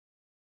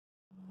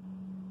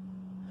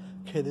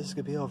Okay, this is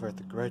going to be over at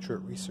the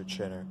Graduate Research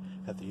Center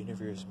at the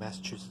University of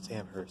Massachusetts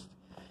Amherst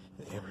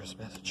in Amherst,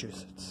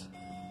 Massachusetts.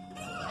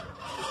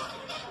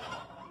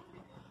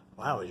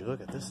 Wow, would you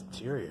look at this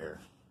interior?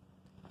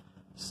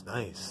 It's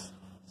nice.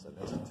 It's a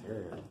nice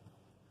interior.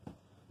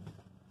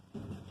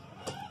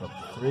 Up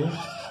 3.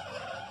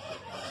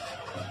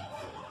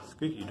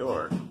 Squeaky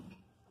door.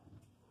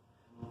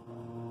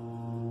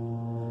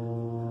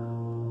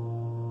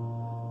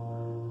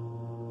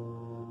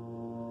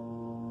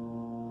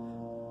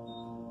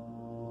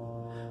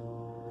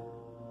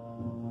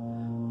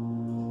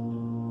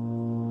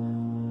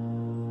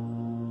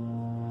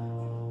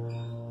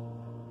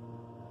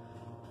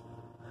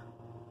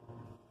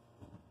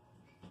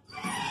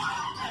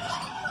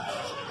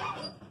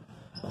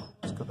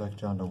 Let's go back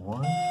down to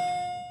 1.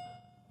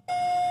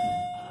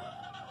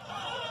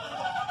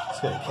 It's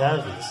got a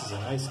cavity. This is a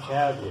nice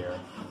cab here.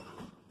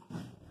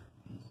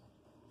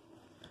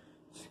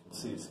 As you can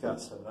see, it's got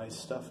some nice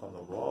stuff on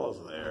the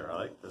walls there. I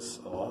like this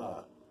a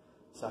lot.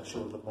 It's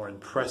actually one of the more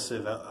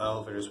impressive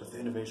elevators with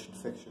innovation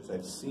fixtures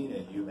I've seen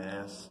at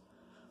UMass.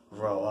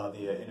 Overall, a lot of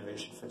the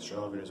innovation fixture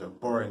elevators are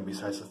boring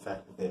besides the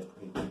fact that they have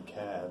pretty big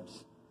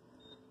cabs.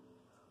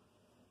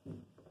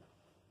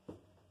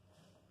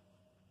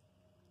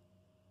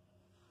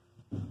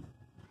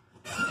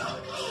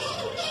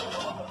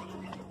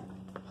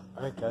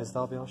 Alright guys,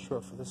 that'll be all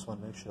short for this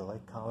one. Make sure to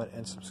like, comment,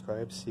 and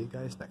subscribe. See you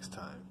guys next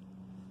time.